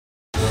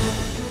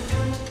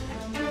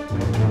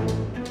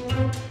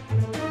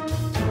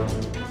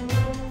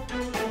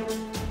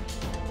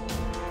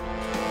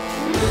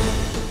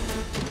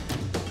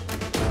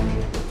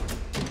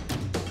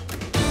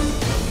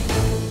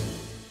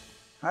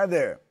Hi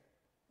there.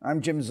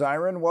 I'm Jim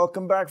Zirin.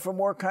 Welcome back for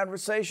more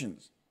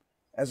conversations.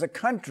 As a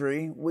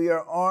country, we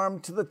are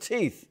armed to the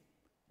teeth.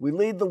 We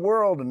lead the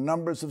world in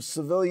numbers of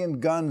civilian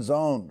guns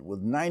owned,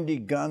 with 90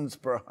 guns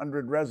per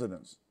 100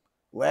 residents.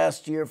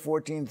 Last year,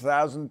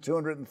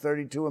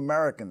 14,232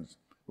 Americans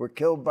were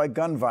killed by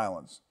gun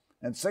violence,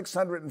 and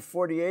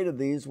 648 of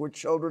these were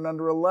children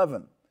under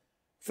 11.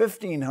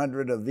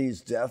 1,500 of these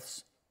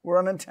deaths were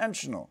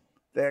unintentional.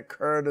 They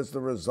occurred as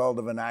the result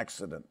of an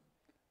accident.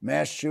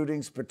 Mass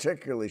shootings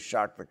particularly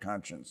shock the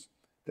conscience.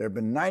 There have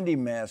been 90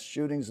 mass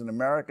shootings in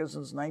America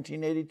since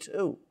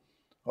 1982.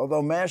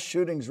 Although mass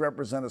shootings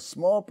represent a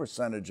small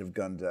percentage of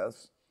gun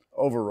deaths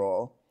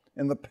overall,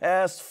 in the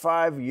past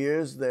 5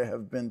 years there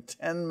have been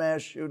 10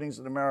 mass shootings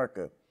in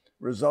America,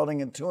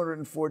 resulting in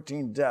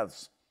 214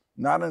 deaths,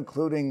 not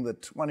including the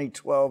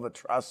 2012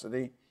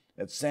 atrocity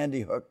at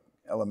Sandy Hook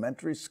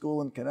Elementary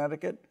School in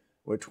Connecticut,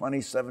 where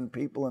 27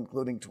 people,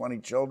 including 20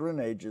 children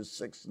ages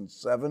 6 and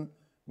 7,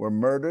 were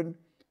murdered.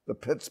 The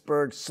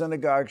Pittsburgh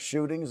synagogue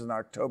shootings in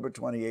October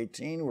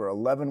 2018, where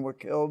 11 were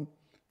killed.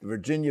 The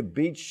Virginia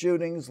Beach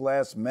shootings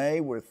last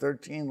May, where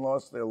 13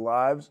 lost their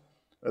lives.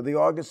 Or the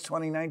August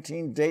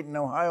 2019 Dayton,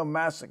 Ohio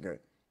massacre,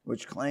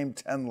 which claimed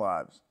 10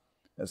 lives.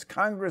 As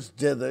Congress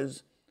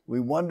dithers, we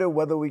wonder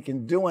whether we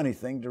can do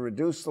anything to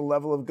reduce the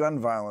level of gun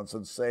violence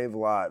and save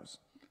lives.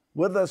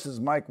 With us is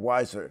Mike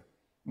Weisser.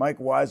 Mike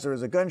Weisser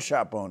is a gun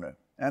shop owner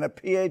and a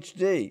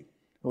PhD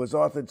who has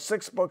authored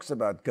 6 books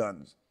about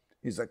guns.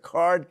 He's a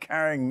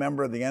card-carrying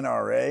member of the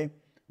NRA,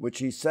 which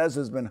he says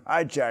has been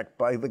hijacked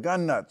by the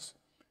gun nuts.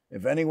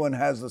 If anyone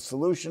has the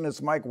solution,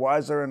 it's Mike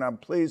Weisser, and I'm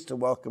pleased to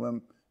welcome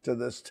him to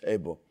this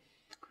table.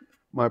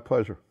 My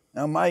pleasure.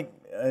 Now, Mike,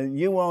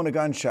 you own a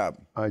gun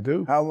shop. I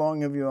do. How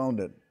long have you owned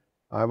it?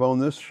 I've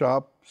owned this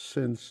shop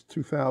since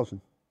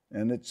 2000.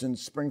 And it's in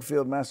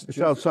Springfield, Massachusetts?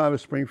 It's outside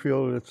of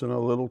Springfield. It's in a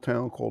little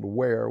town called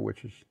Ware,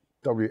 which is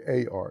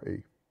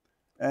W-A-R-E.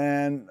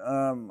 And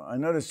I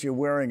noticed you're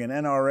wearing an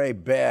NRA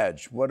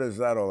badge. What is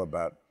that all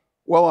about?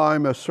 Well,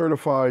 I'm a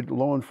certified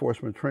law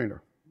enforcement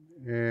trainer.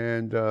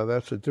 And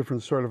that's a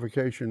different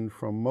certification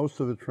from most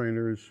of the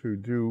trainers who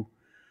do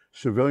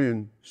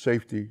civilian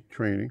safety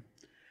training.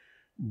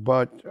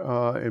 But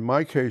in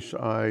my case,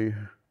 I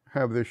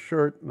have this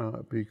shirt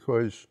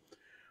because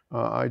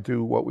I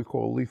do what we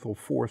call lethal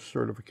force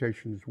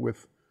certifications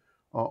with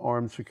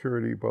armed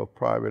security, both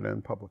private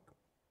and public.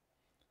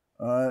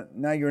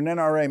 Now, you're an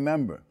NRA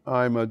member.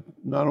 I'm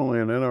not only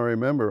an NRA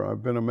member,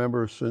 I've been a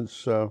member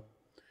since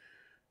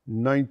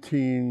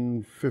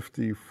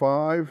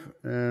 1955,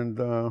 and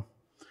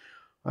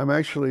I'm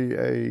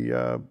actually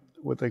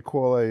what they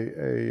call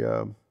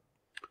a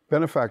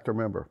benefactor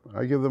member.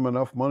 I give them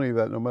enough money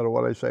that no matter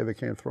what I say, they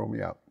can't throw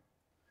me out.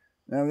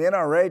 Now, the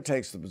NRA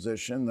takes the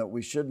position that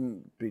we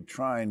shouldn't be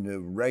trying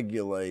to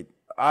regulate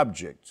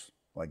objects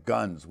like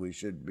guns. We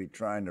should be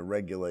trying to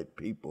regulate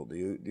people. Do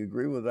you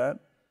agree with that?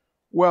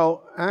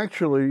 Well,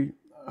 actually,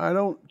 I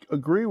don't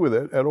agree with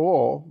it at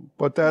all,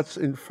 but that's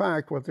in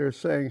fact what they're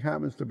saying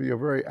happens to be a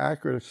very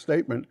accurate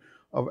statement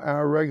of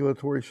our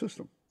regulatory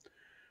system.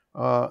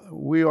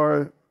 We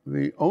are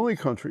the only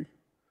country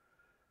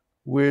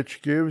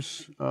which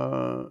gives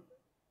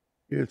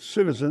its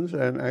citizens,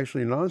 and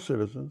actually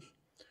non-citizens,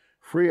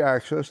 free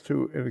access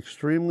to an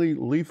extremely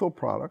lethal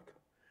product.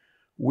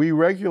 We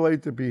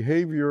regulate the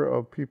behavior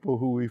of people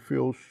who we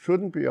feel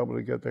shouldn't be able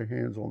to get their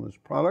hands on this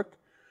product.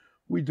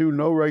 We do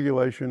no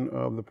regulation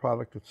of the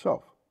product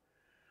itself.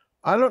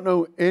 I don't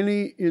know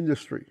any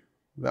industry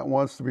that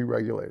wants to be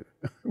regulated.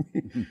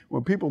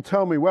 When people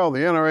tell me, well, the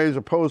NRA is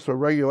opposed to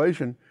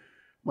regulation,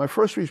 my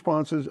first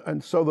response is,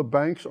 and so the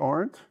banks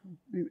aren't?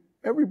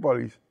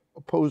 Everybody's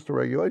opposed to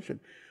regulation.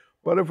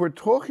 But if we're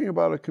talking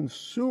about a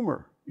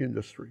consumer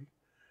industry,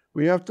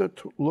 we have to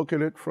look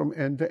at it from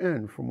end to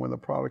end, from when the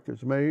product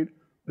is made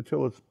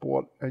until it's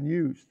bought and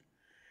used.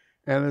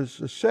 And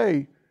as I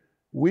say,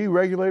 we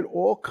regulate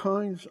all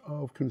kinds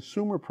of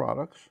consumer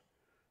products.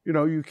 You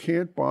know, you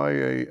can't buy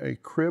a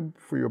crib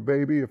for your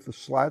baby if the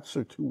slats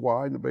are too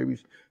wide and the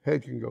baby's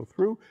head can go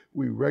through.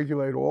 We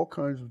regulate all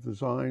kinds of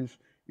designs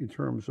in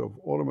terms of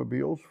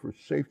automobiles for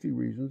safety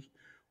reasons.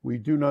 We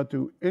do not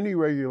do any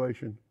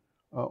regulation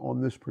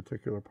on this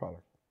particular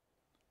product.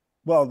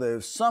 Well,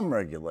 there's some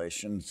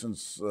regulation,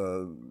 since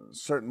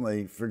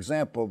certainly, for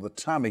example, the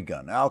Tommy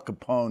gun, Al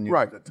Capone used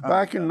right. the Tommy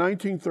Back gun. in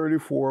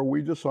 1934,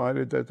 we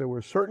decided that there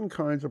were certain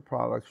kinds of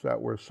products that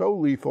were so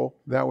lethal,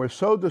 that were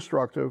so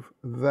destructive,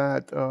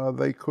 that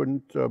they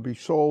couldn't be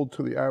sold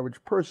to the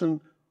average person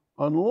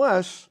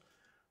unless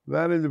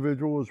that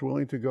individual was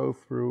willing to go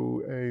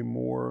through a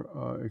more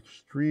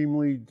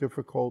extremely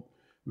difficult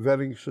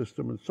vetting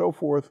system and so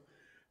forth.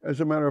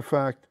 As a matter of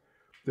fact,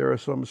 there are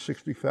some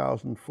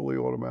 60,000 fully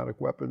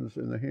automatic weapons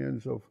in the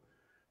hands of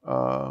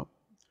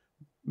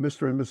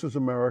Mr. and Mrs.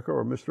 America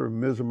or Mr. and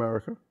Ms.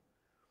 America.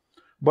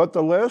 But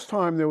the last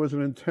time there was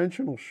an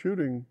intentional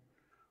shooting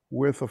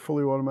with a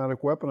fully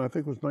automatic weapon, I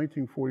think it was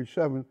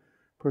 1947,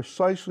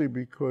 precisely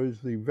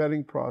because the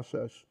vetting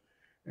process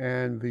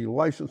and the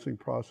licensing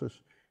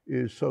process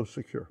is so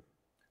secure.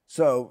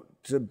 So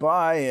to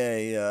buy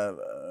a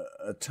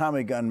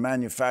Tommy gun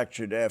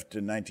manufactured after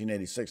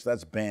 1986,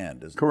 that's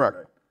banned, isn't Correct. it?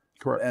 Right?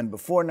 Correct. And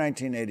before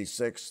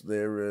 1986,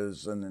 there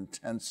is an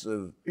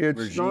intensive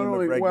regime not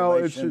only, of regulation. well,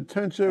 it's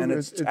intensive, and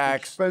it's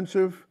taxed.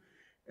 Expensive.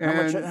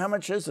 And how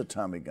much is a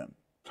Tommy gun?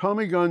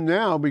 Tommy gun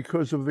now,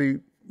 because of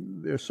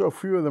there's so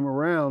few of them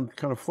around,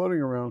 kind of floating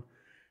around,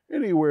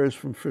 anywhere is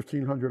from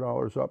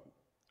 $1,500 up.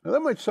 Now,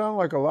 that might sound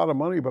like a lot of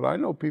money, but I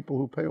know people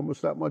who pay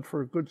almost that much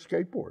for a good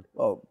skateboard.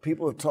 Well,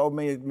 people have told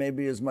me it may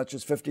be as much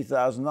as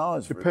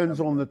 $50,000. Depends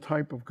on the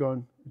type of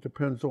gun. It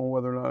depends on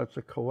whether or not it's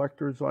a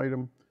collector's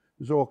item.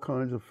 There's all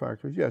kinds of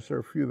factors. Yes, there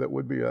are a few that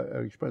would be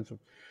expensive.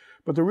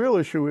 But the real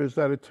issue is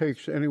that it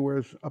takes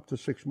anywhere up to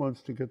 6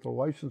 months to get the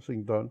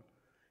licensing done.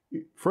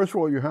 First of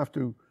all, you have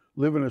to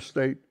live in a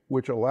state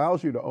which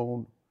allows you to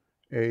own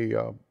a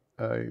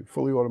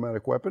fully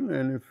automatic weapon.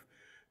 And if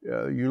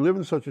you live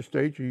in such a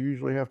state, you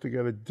usually have to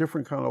get a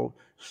different kind of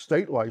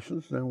state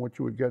license than what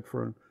you would get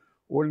for an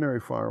ordinary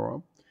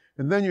firearm.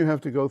 And then you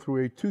have to go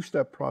through a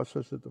two-step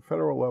process at the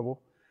federal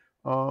level.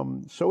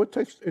 So it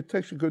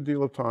takes a good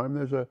deal of time.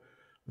 There's a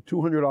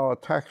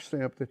 $200 tax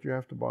stamp that you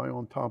have to buy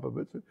on top of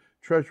it. The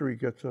Treasury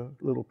gets a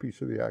little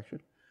piece of the action.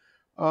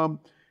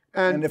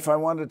 And if I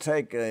want to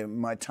take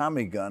my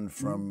Tommy gun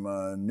from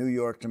New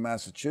York to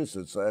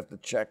Massachusetts, I have to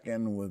check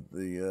in with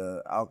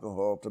the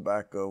alcohol,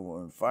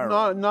 tobacco, and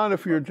firearms. Not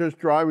if you're just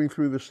driving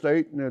through the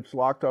state and it's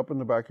locked up in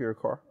the back of your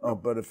car. Oh,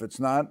 but if it's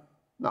not?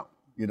 No.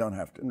 You don't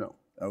have to? No.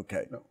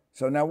 Okay. No.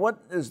 So now what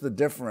is the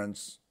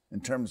difference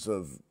in terms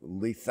of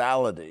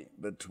lethality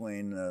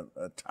between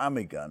a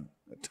Tommy gun,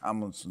 a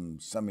Tomlinson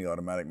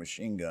semi-automatic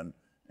machine gun,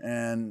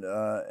 and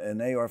an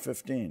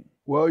AR-15?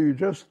 Well, you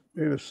just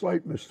made a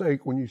slight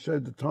mistake when you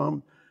said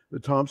the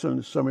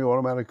Thompson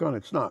semi-automatic gun.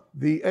 It's not.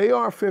 The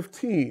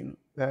AR-15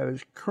 that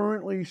is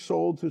currently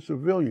sold to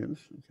civilians,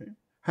 okay,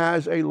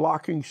 has a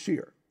locking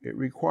sear. It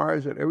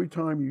requires that every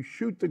time you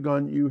shoot the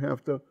gun, you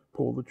have to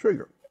pull the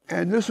trigger.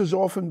 And this has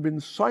often been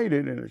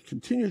cited, and it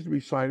continues to be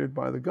cited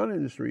by the gun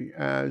industry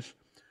as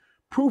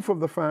proof of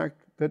the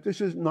fact that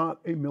this is not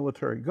a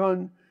military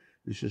gun,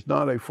 this is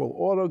not a full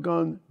auto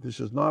gun, this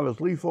is not as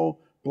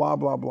lethal, blah,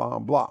 blah, blah,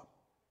 blah.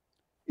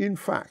 In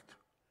fact,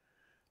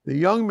 the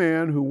young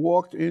man who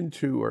walked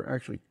into, or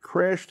actually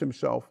crashed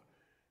himself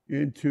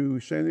into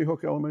Sandy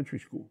Hook Elementary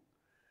School,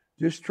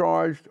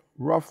 discharged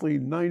roughly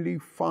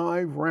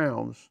 95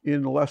 rounds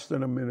in less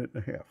than a minute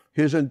and a half.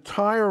 His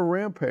entire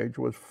rampage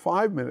was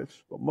 5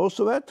 minutes, but most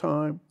of that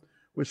time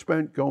was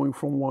spent going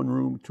from one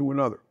room to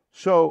another.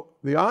 So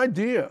the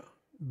idea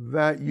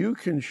that you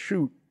can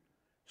shoot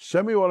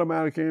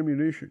semi-automatic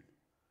ammunition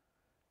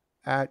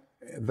at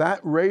that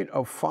rate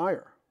of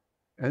fire,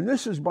 and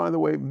this is, by the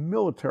way,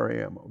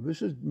 military ammo.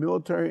 This is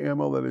military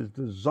ammo that is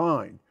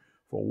designed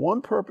for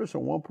one purpose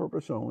and one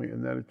purpose only,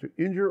 and that is to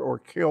injure or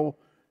kill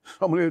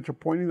somebody that you're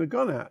pointing the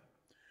gun at.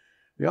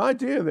 The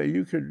idea that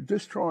you could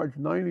discharge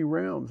 90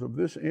 rounds of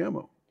this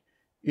ammo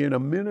in a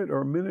minute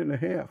or a minute and a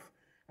half,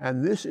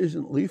 and this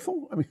isn't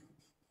lethal? I mean,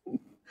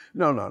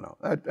 no,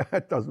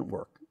 that doesn't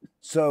work.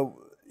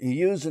 So he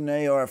used an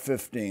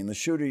AR-15. The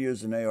shooter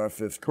used an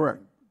AR-15.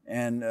 Correct.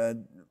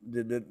 And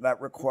did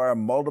that require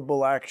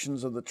multiple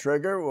actions of the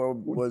trigger, or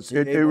was he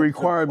able It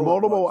required to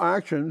multiple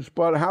actions,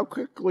 but how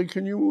quickly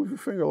can you move your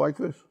finger like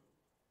this?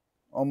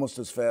 Almost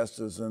as fast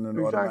as in an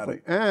Exactly.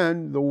 automatic.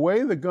 And the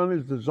way the gun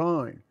is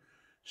designed,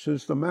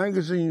 since the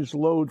magazines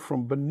load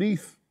from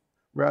beneath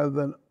rather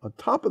than on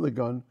top of the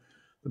gun,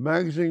 the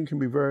magazine can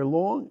be very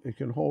long, it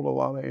can hold a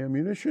lot of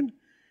ammunition,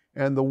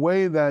 and the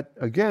way that,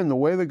 again, the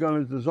way the gun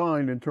is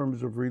designed in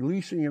terms of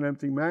releasing an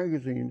empty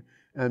magazine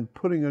and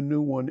putting a new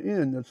one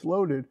in that's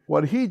loaded,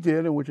 what he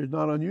did, and which is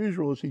not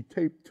unusual, is he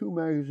taped two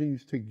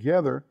magazines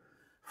together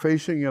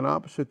facing in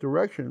opposite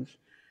directions,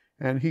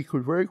 and he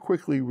could very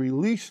quickly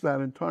release that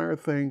entire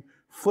thing,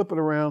 flip it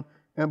around,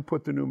 and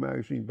put the new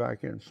magazine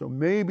back in. So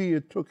maybe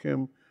it took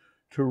him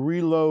to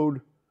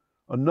reload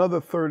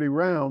another 30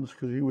 rounds,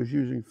 because he was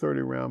using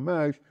 30-round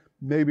mags.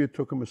 Maybe it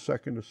took him a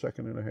second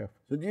and a half.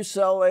 So do you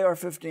sell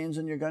AR-15s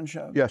in your gun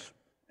shop? Yes.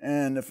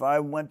 And if I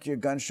went to your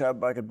gun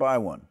shop, I could buy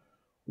one?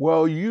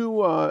 Well,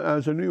 you,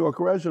 as a New York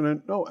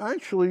resident, no,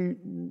 actually,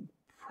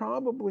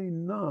 probably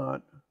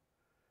not,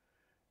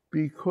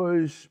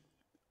 because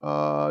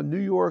New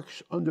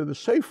York's under the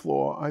SAFE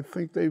law. I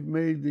think they've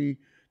made the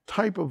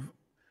type of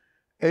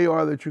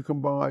AR that you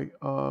can buy,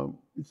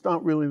 it's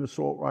not really an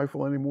assault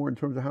rifle anymore in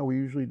terms of how we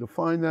usually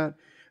define that.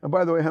 And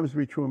by the way, it happens to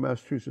be true in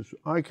Massachusetts.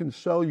 I can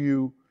sell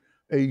you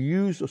a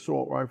used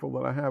assault rifle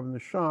that I have in the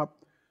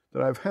shop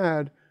that I've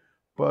had,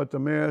 but the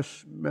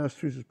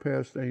Massachusetts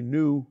passed a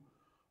new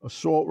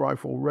assault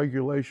rifle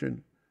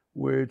regulation,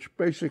 which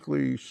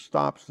basically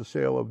stops the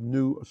sale of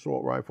new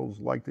assault rifles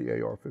like the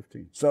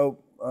AR-15. So,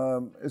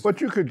 but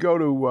you could go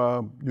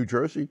to New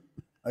Jersey.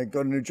 I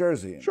go to New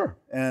Jersey. Sure.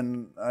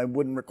 And I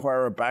wouldn't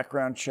require a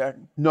background check?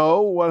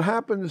 No. What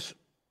happens?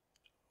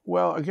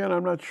 Well, again,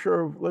 I'm not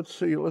sure. Let's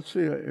see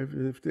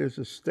if there's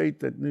a state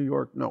that New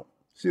York. No.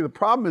 See, the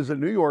problem is that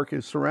New York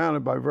is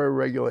surrounded by very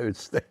regulated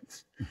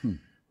states.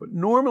 But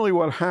normally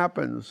what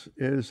happens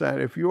is that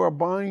if you are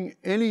buying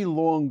any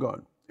long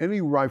gun,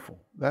 any rifle,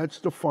 that's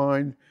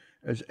defined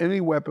as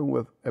any weapon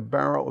with a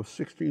barrel of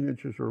 16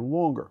 inches or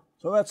longer.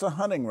 So that's a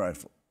hunting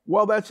rifle.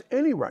 Well, that's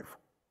any rifle.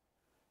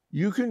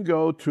 You can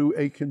go to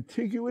a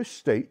contiguous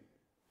state,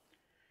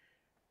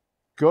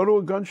 go to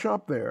a gun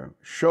shop there,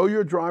 show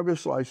your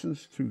driver's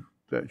license to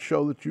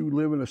show that you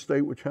live in a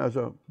state which has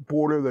a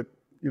border that,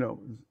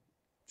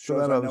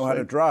 shows I know how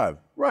to drive.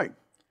 Right,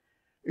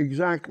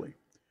 exactly.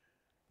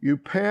 You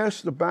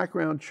pass the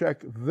background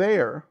check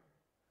there,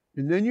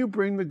 and then you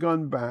bring the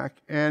gun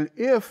back, and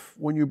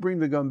when you bring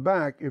the gun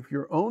back, if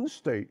your own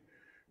state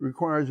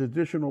requires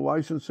additional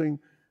licensing,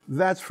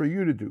 that's for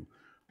you to do.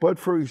 But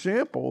for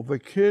example, the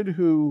kid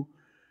who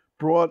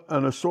brought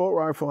an assault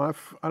rifle,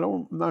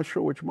 I'm not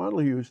sure which model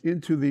he used,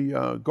 into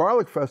the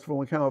Garlic Festival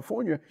in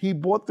California, he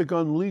bought the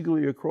gun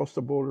legally across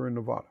the border in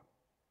Nevada.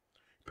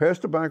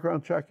 Passed the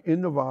background check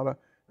in Nevada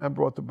and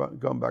brought the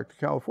gun back to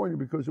California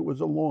because it was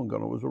a long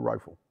gun, it was a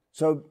rifle.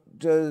 So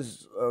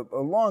does a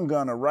long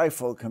gun, a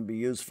rifle, can be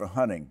used for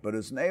hunting, but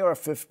does an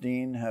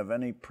AR-15 have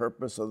any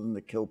purpose other than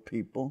to kill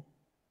people?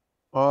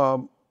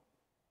 Well,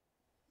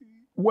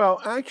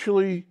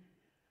 actually,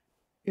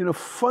 in a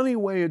funny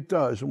way it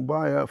does. And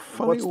by a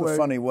funny way... What's the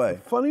funny way?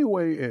 The funny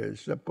way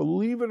is that,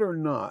 believe it or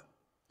not,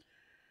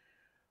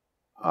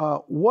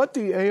 what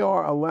the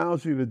AR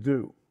allows you to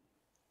do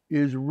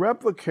is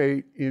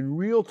replicate in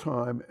real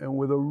time and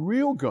with a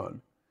real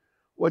gun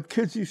what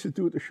kids used to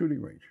do at the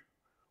shooting range,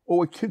 or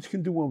what kids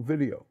can do on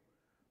video.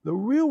 The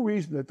real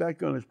reason that that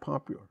gun is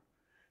popular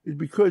is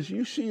because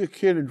you see a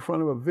kid in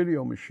front of a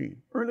video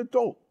machine, or an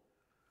adult.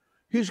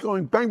 He's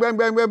going bang, bang,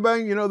 bang, bang,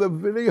 bang, the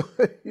video,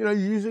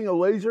 using a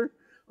laser,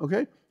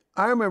 okay?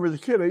 I remember as a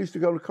kid, I used to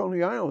go to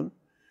Coney Island,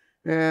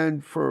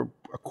 and for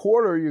a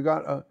quarter, you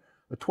got a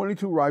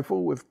 .22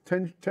 rifle with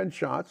 10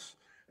 shots,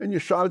 and you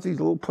shot at these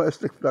little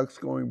plastic ducks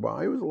going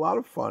by. It was a lot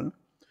of fun.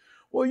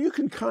 Well, you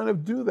can kind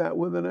of do that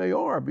with an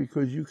AR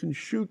because you can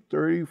shoot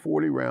 30,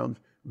 40 rounds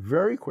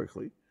very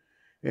quickly.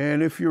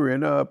 And if you're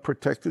in a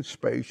protected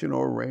space, a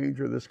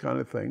range or this kind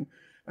of thing,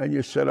 and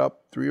you set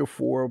up 3 or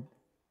 4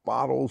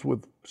 bottles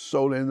with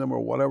soda in them or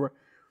whatever,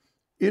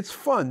 it's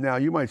fun. Now,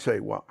 you might say,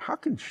 well, how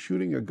can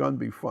shooting a gun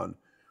be fun?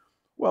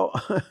 Well,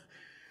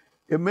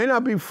 it may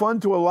not be fun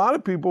to a lot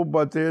of people,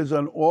 but there's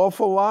an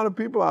awful lot of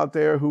people out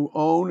there who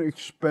own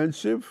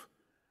expensive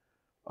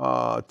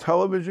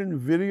television,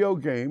 video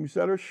games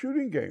that are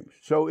shooting games.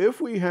 So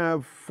if we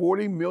have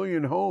 40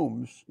 million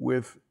homes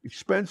with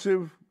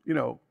expensive,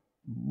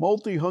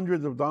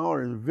 multi-hundreds of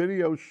dollars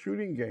video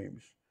shooting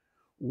games,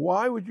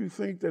 why would you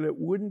think that it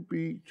wouldn't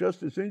be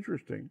just as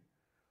interesting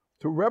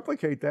to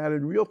replicate that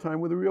in real time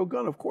with a real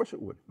gun? Of course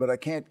it would. But I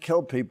can't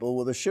kill people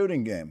with a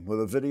shooting game,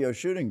 with a video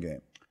shooting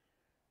game.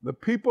 The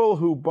people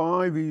who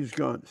buy these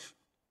guns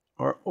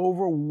are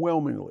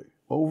overwhelmingly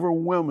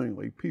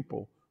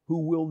people who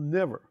will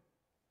never,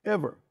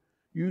 ever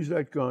use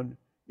that gun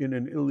in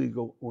an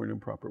illegal or an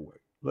improper way.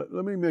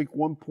 Let me make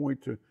one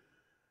point to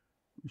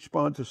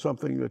respond to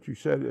something that you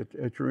said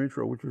at your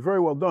intro, which was very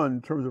well done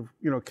in terms of,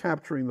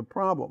 capturing the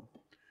problem.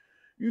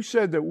 You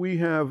said that we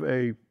have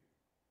a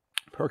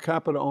per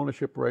capita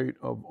ownership rate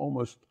of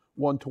almost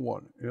 1 to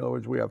 1. In other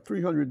words, we have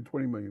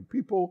 320 million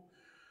people.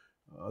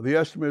 The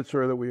estimates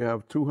are that we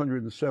have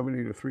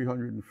 270 to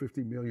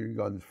 350 million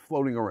guns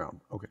floating around.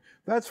 Okay,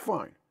 that's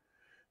fine.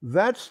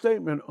 That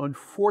statement,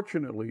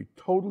 unfortunately,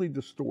 totally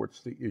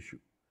distorts the issue.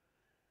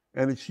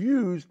 And it's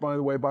used, by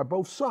the way, by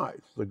both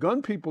sides. The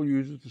gun people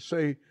use it to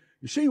say,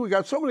 you see, we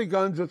got so many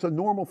guns, it's a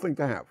normal thing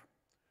to have.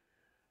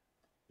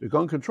 The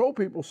gun control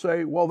people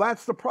say, well,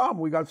 that's the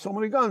problem. We got so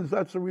many guns.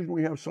 That's the reason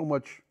we have so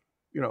much,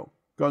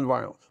 gun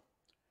violence.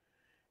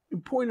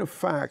 In point of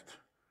fact,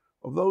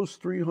 of those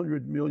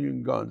 300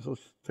 million guns,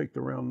 let's take the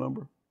round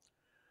number,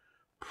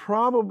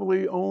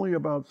 probably only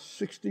about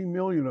 60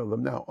 million of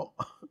them. Now,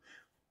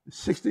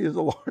 60 is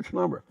a large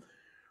number,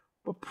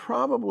 but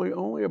probably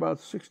only about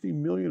 60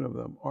 million of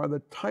them are the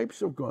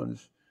types of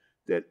guns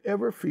that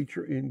ever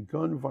feature in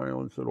gun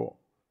violence at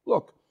all.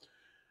 Look,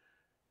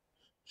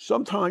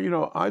 sometimes,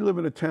 I live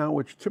in a town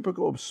which,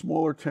 typical of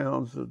smaller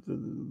towns,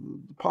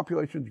 the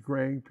population's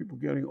graying, people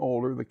getting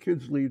older, the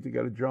kids leave to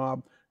get a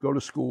job, go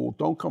to school,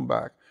 don't come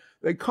back.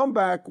 They come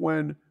back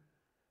when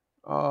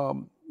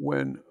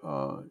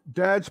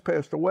dad's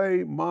passed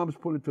away, mom's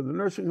put into the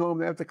nursing home,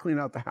 they have to clean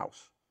out the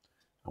house.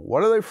 And what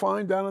do they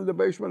find down in the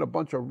basement? A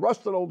bunch of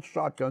rusted old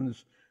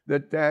shotguns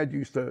that dad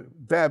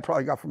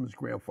probably got from his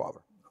grandfather.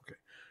 Okay,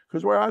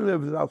 because where I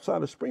live is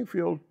outside of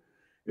Springfield.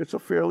 It's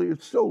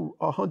still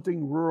a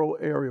hunting rural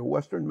area.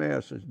 Western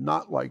Mass is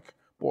not like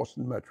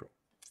Boston Metro,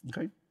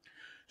 okay?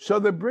 So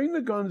they bring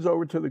the guns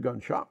over to the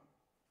gun shop.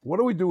 What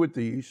do we do with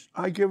these?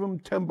 I give them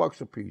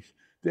 $10 a piece.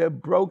 They're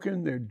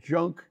broken, they're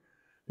junk,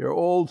 they're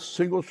old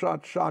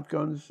single-shot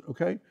shotguns,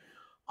 okay?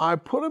 I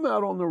put them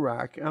out on the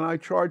rack and I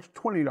charge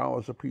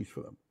 $20 a piece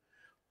for them.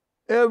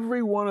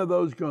 Every one of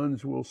those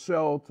guns will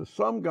sell to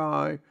some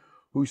guy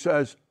who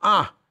says,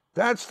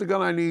 that's the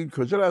gun I need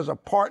because it has a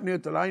part in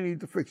it that I need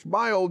to fix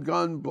my old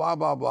gun, blah,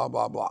 blah, blah,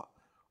 blah, blah.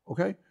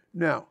 Okay?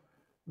 Now,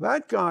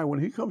 That guy, when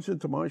he comes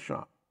into my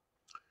shop,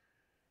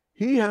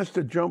 he has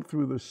to jump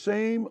through the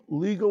same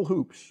legal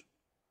hoops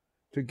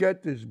to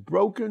get this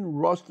broken,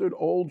 rusted,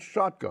 old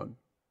shotgun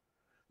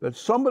that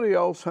somebody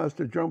else has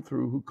to jump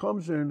through who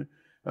comes in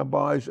and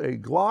buys a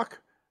Glock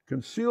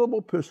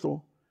concealable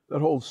pistol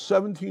that holds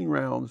 17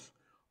 rounds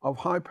of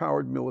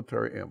high-powered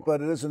military ammo.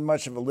 But it isn't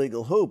much of a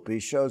legal hoop. He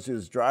shows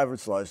his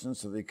driver's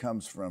license that he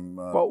comes from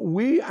But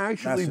we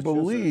actually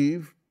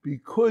believe,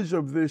 because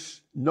of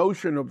this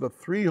notion of the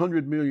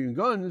 300 million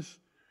guns,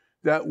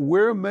 that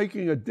we're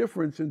making a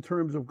difference in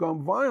terms of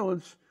gun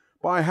violence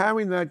by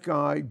having that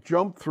guy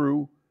jump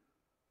through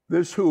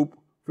this hoop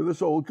for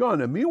this old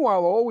gun. And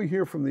meanwhile, all we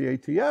hear from the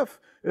ATF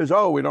is,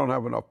 oh, we don't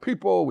have enough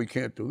people, we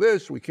can't do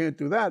this, we can't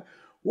do that.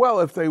 Well,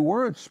 if they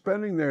weren't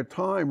spending their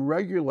time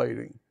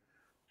regulating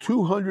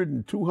 200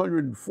 and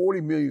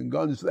 240 million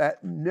guns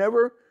that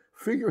never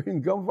figure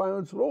in gun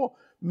violence at all,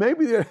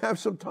 maybe they'd have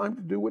some time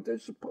to do what they're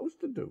supposed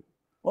to do.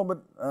 Well,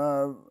 but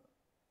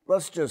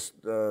let's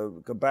just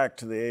go back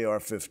to the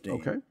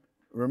AR-15. Okay.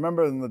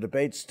 Remember in the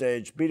debate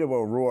stage, Beto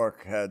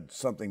O'Rourke had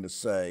something to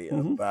say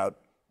about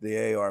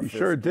the AR-15. He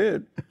sure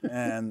did.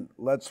 And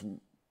let's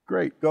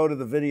Great. Go to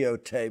the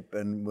videotape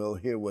and we'll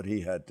hear what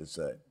he had to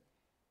say.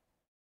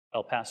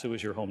 El Paso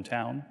is your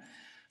hometown.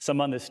 Some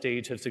on this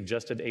stage have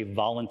suggested a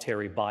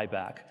voluntary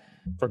buyback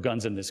for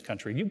guns in this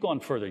country. You've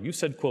gone further. You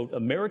said, quote,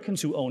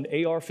 Americans who own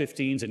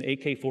AR-15s and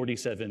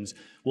AK-47s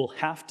will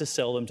have to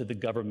sell them to the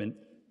government,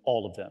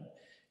 all of them.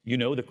 You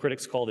know the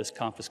critics call this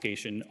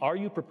confiscation. Are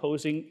you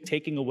proposing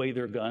taking away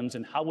their guns,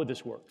 and how would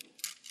this work?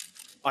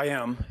 I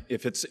am,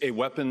 if it's a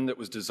weapon that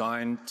was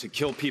designed to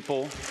kill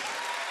people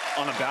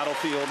on a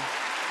battlefield.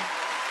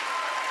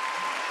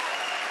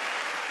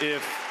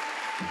 If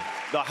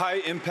the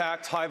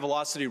high-impact,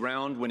 high-velocity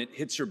round, when it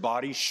hits your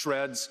body,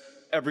 shreds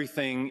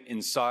everything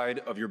inside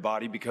of your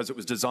body because it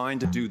was designed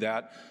to do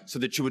that so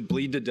that you would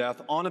bleed to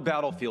death on a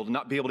battlefield and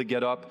not be able to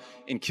get up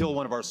and kill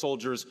one of our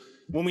soldiers.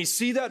 When we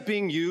see that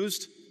being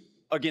used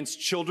against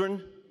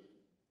children,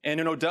 and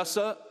in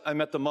Odessa, I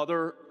met the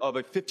mother of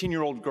a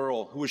 15-year-old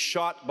girl who was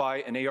shot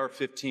by an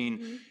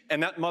AR-15,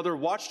 and that mother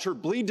watched her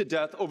bleed to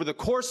death over the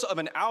course of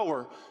an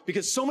hour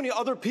because so many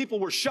other people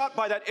were shot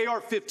by that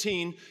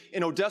AR-15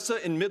 in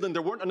Odessa and Midland.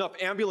 There weren't enough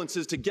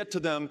ambulances to get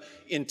to them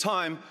in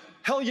time.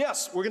 Hell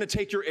yes, we're going to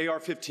take your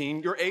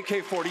AR-15, your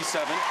AK-47.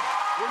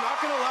 We're not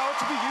going to allow it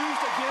to be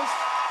used against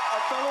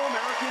our fellow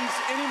Americans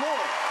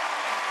anymore.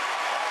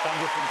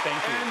 Congressman,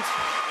 thank you. And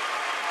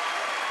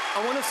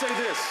I want to say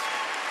this.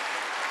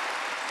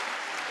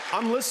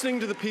 I'm listening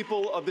to the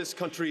people of this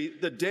country.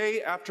 The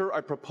day after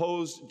I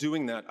proposed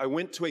doing that, I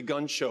went to a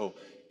gun show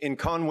in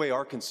Conway,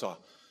 Arkansas,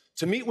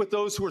 to meet with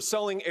those who are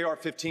selling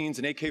AR-15s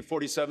and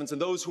AK-47s and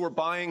those who are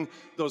buying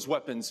those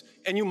weapons.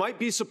 And you might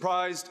be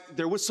surprised,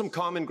 there was some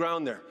common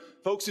ground there.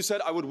 Folks who said,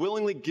 I would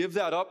willingly give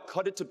that up,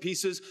 cut it to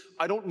pieces.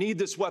 I don't need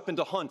this weapon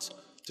to hunt,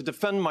 to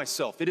defend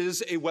myself. It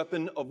is a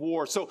weapon of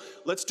war. So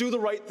let's do the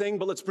right thing,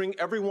 but let's bring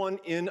everyone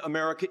in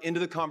America into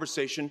the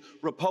conversation,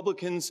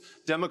 Republicans,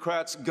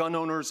 Democrats, gun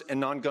owners, and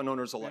non-gun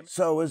owners alike.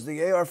 So is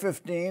the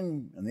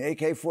AR-15 and the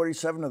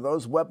AK-47, are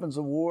those weapons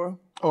of war?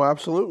 Oh,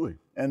 absolutely.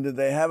 And did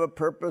they have a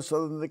purpose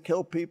other than to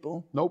kill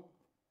people? Nope.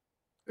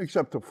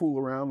 Except to fool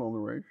around on the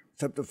range.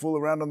 Except to fool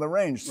around on the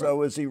range. Right.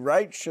 So is he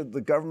right? Should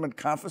the government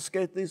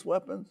confiscate these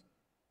weapons?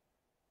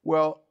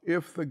 Well,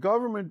 if the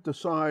government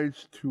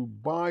decides to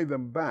buy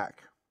them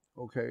back,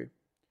 okay,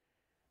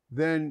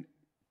 then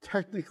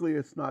technically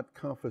it's not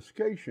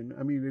confiscation.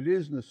 I mean, it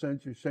is in the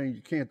sense you're saying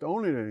you can't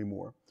own it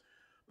anymore.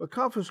 But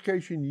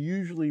confiscation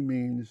usually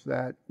means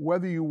that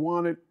whether you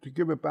want it to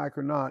give it back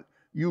or not,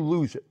 you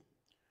lose it.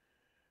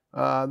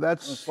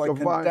 That's like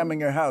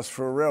condemning your house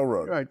for a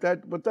railroad.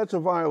 Right, but that's a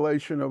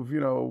violation of,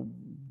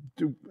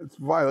 it's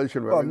a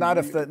violation of. Well, not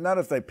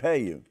if they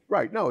pay you.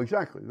 Right. No,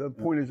 exactly. The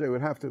point is they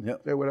would have to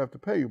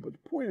pay you. But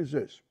the point is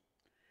this: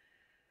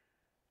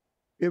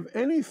 if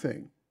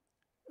anything,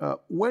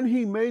 when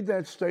he made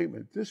that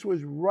statement, this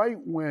was right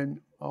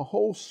when a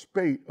whole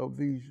spate of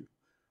these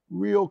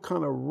real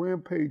kind of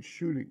rampage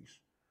shootings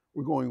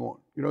were going on.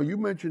 You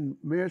mentioned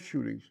mass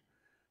shootings.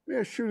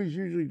 Mass shootings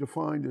usually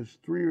defined as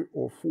 3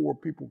 or 4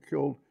 people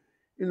killed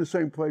in the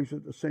same place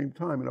at the same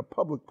time in a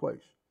public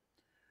place.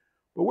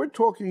 But we're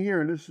talking here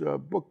in this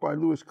book by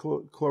Louis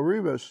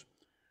Clarivas,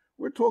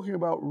 we're talking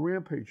about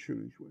rampage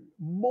shootings,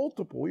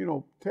 multiple,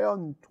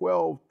 10,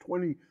 12,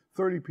 20,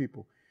 30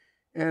 people.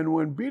 And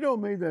when Beto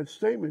made that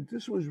statement,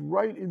 this was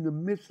right in the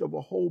midst of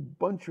a whole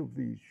bunch of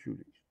these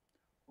shootings,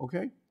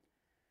 okay?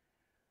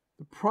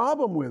 The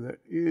problem with it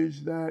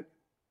is that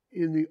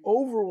in the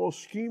overall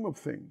scheme of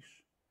things,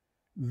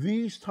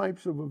 these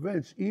types of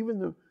events,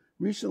 even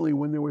recently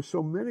when there were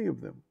so many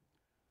of them,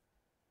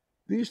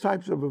 these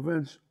types of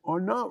events are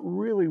not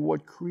really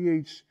what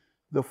creates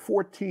the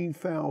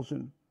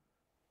 14,000,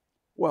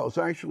 well, it's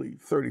actually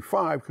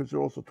 35 because there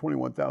are also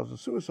 21,000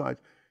 suicides.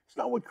 It's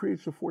not what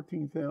creates the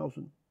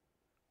 14,000,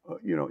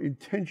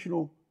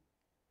 intentional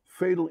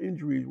fatal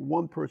injuries,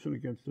 one person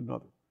against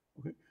another.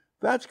 Okay,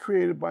 that's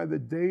created by the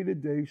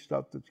day-to-day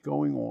stuff that's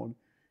going on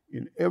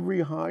in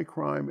every high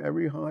crime,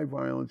 every high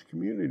violence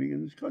community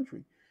in this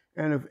country.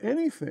 And if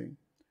anything,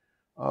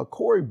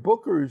 Cory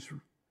Booker's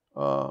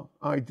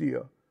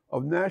idea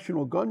of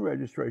national gun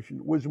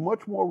registration was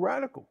much more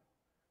radical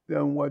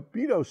than what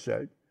Beto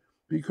said,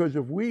 because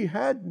if we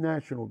had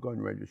national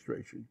gun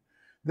registration,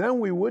 then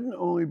we wouldn't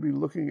only be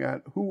looking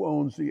at who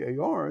owns the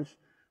ARs,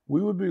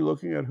 we would be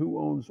looking at who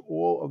owns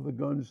all of the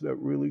guns that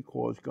really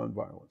cause gun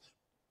violence.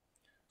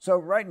 So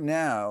right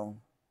now,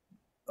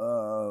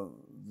 the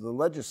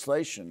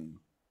legislation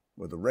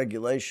or the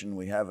regulation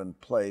we have in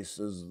place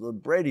is the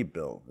Brady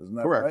Bill, isn't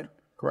that right?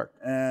 Correct.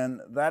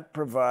 And that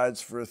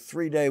provides for a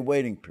 3-day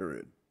waiting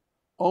period.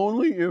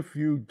 Only if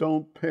you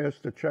don't pass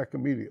the check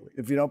immediately.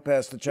 If you don't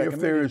pass the check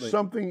immediately. If there is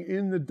something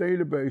in the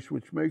database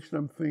which makes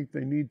them think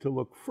they need to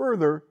look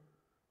further,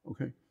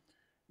 okay,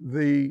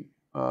 then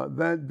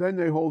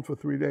they hold for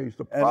 3 days.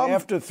 And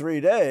after 3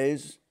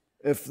 days,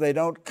 if they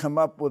don't come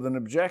up with an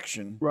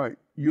objection, right,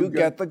 you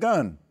get the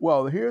gun.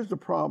 Well, here's the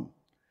problem.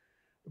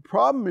 The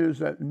problem is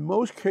that in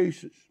most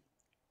cases,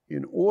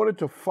 in order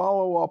to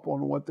follow up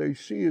on what they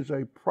see as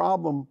a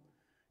problem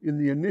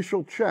in the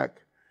initial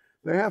check,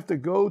 they have to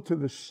go to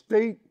the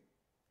state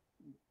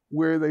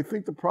where they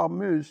think the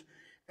problem is,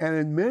 and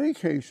in many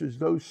cases,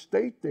 those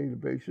state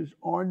databases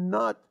are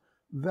not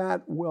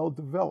that well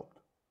developed.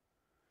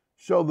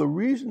 So the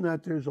reason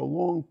that there's a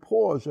long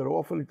pause, that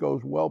often it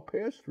goes well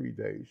past 3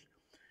 days,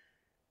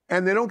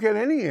 and they don't get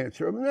any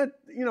answer. I mean,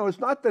 it's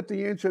not that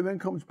the answer then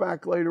comes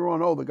back later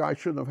on, oh, the guy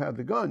shouldn't have had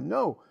the gun.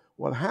 No,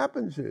 what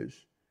happens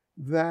is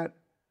that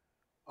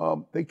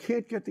they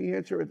can't get the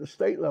answer at the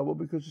state level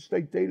because the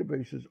state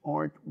databases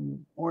aren't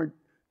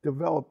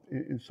developed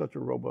in such a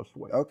robust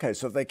way. Okay,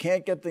 so if they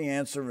can't get the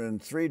answer in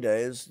 3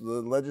 days,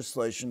 the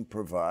legislation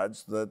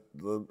provides that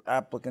the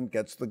applicant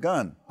gets the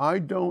gun. I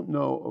don't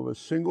know of a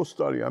single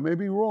study, I may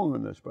be wrong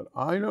on this, but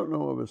I don't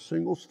know of a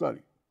single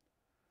study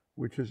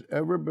which has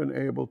ever been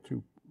able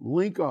to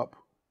link up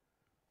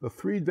the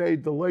 3-day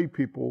delay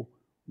people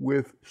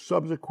with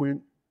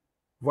subsequent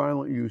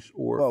violent use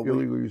or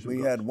illegal use of guns.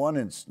 We had one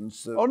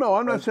instance. Oh no,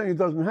 I'm not saying it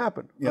doesn't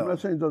happen. Yeah. I'm not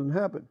saying it doesn't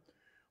happen.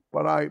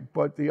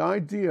 But the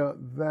idea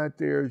that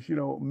there's,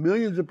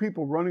 millions of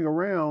people running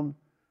around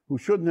who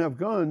shouldn't have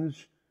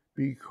guns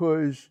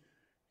because,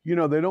 they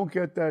don't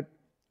get that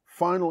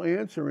final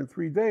answer in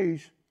 3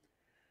 days.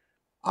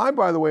 I,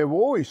 by the way, have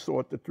always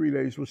thought that 3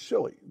 days was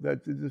silly, that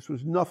this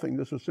was nothing.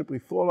 This was simply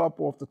thought up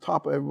off the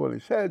top of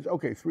everybody's heads.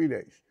 Okay, 3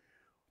 days.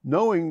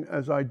 Knowing,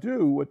 as I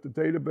do, what the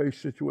database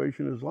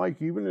situation is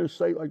like, even in a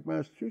state like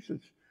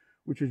Massachusetts,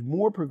 which is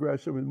more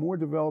progressive and more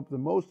developed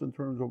than most in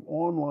terms of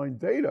online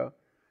data,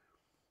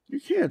 you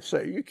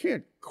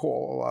can't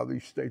call a lot of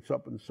these states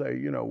up and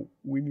say,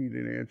 we need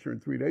an answer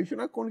in 3 days. You're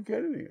not going to get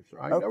an answer.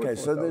 Okay,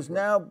 so there's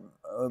now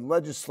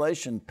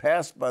legislation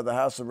passed by the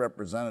House of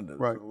Representatives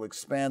that will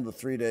expand the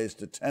 3 days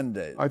to 10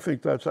 days. I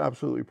think that's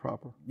absolutely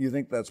proper. You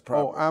think that's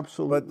proper? Oh,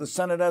 absolutely. But the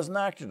Senate hasn't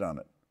acted on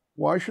it.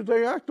 Why should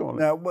they act on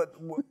it? Now,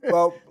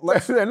 well,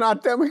 they're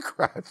not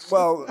Democrats.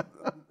 Well,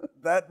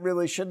 that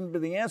really shouldn't be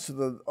the answer.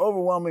 The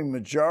overwhelming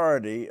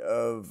majority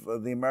of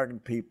the American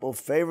people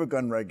favor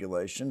gun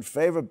regulation,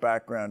 favor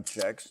background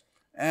checks,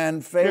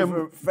 and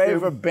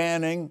favor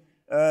banning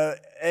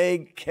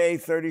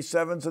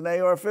AK-37s and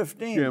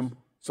AR-15s. Jim,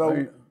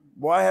 so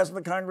why hasn't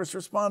the Congress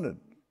responded?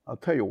 I'll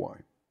tell you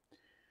why.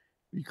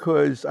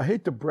 Because I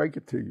hate to break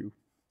it to you,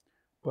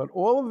 but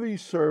all of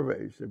these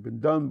surveys have been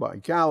done by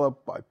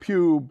Gallup, by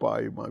Pew,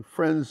 by my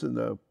friends in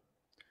the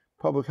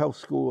public health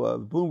school,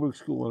 the Bloomberg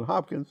School at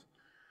Hopkins,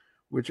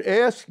 which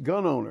ask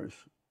gun owners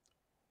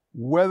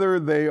whether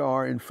they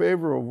are in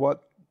favor of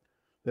what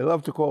they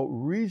love to call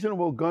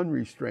reasonable gun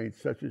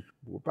restraints, such as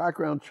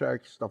background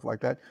checks, stuff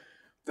like that.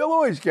 They'll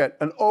always get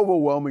an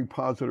overwhelming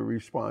positive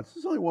response.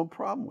 There's only one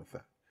problem with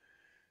that.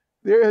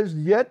 There has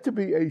yet to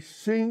be a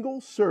single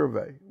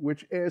survey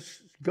which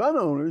asks gun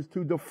owners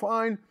to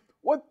define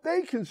what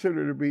they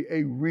consider to be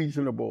a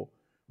reasonable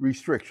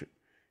restriction.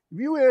 If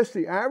you ask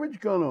the average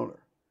gun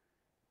owner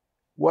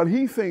what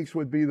he thinks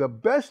would be the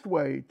best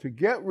way to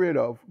get rid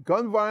of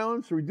gun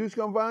violence, reduce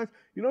gun violence,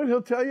 you know what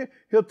he'll tell you?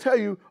 He'll tell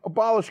you,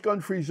 abolish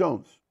gun-free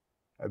zones.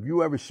 Have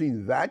you ever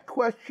seen that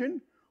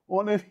question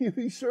on any of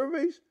these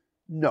surveys?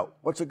 No.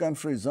 What's a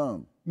gun-free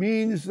zone?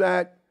 Means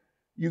that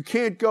you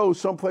can't go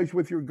someplace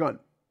with your gun.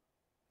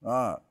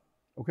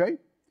 Okay?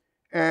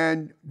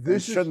 And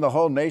shouldn't the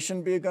whole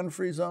nation be a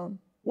gun-free zone?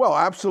 Well,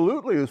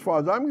 absolutely. As far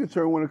as I'm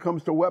concerned, when it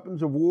comes to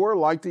weapons of war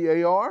like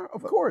the AR,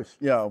 of course.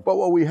 Yeah. But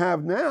what we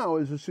have now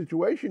is a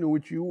situation in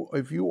which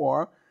if you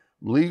are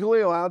legally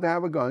allowed to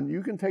have a gun,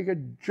 you can take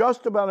it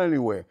just about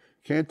anywhere.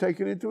 Can't take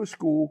it into a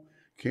school,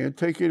 can't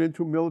take it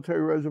into a military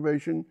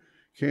reservation,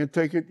 can't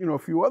take it, a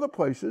few other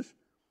places.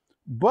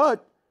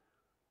 But,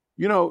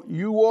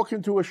 you walk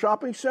into a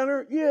shopping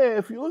center,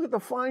 if you look at the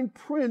fine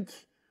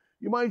print,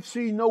 you might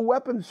see no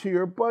weapons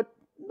here, but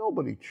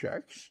nobody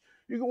checks.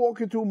 You can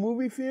walk into a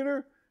movie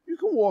theater. You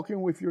can walk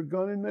in with your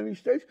gun in many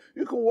states.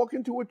 You can walk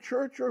into a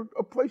church or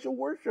a place of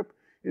worship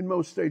in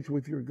most states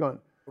with your gun.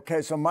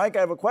 Okay, so Mike,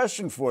 I have a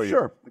question for you.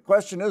 Sure. The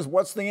question is,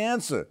 what's the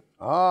answer?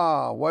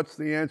 What's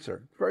the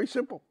answer? It's very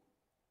simple.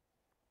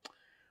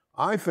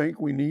 I think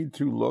we need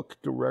to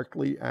look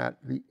directly at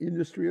the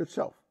industry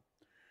itself.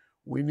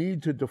 We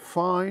need to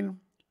define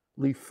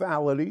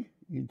lethality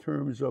in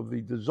terms of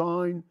the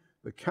design,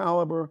 the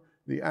caliber,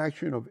 the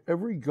action of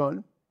every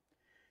gun.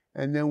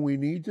 And then we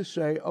need to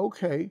say,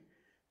 okay,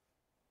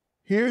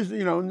 here's,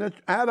 let's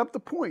add up the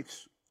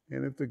points.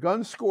 And if the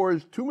gun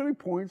scores too many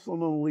points on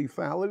the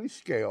lethality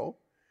scale,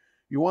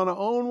 you want to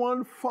own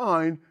one,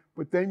 fine,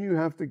 but then you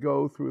have to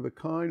go through the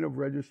kind of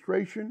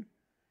registration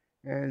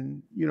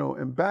and,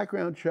 and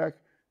background check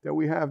that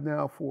we have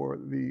now for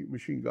the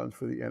machine guns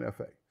for the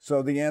NFA.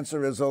 So the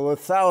answer is a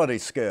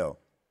lethality scale.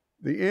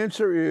 The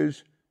answer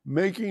is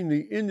making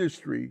the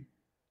industry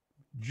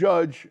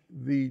judge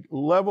the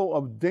level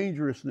of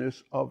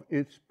dangerousness of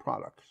its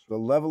products. The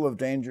level of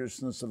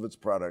dangerousness of its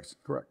products.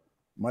 Correct.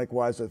 Mike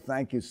Weisser,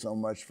 thank you so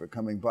much for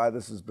coming by.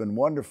 This has been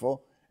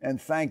wonderful. And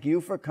thank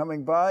you for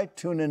coming by.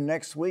 Tune in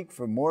next week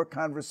for more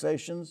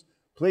conversations.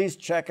 Please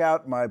check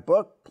out my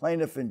book,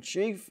 Plaintiff in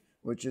Chief,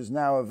 which is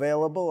now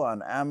available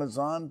on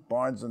Amazon,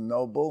 Barnes &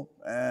 Noble,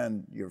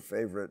 and your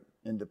favorite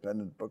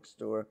independent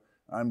bookstore.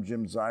 I'm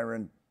Jim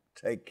Zirin.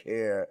 Take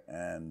care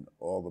and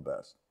all the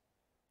best.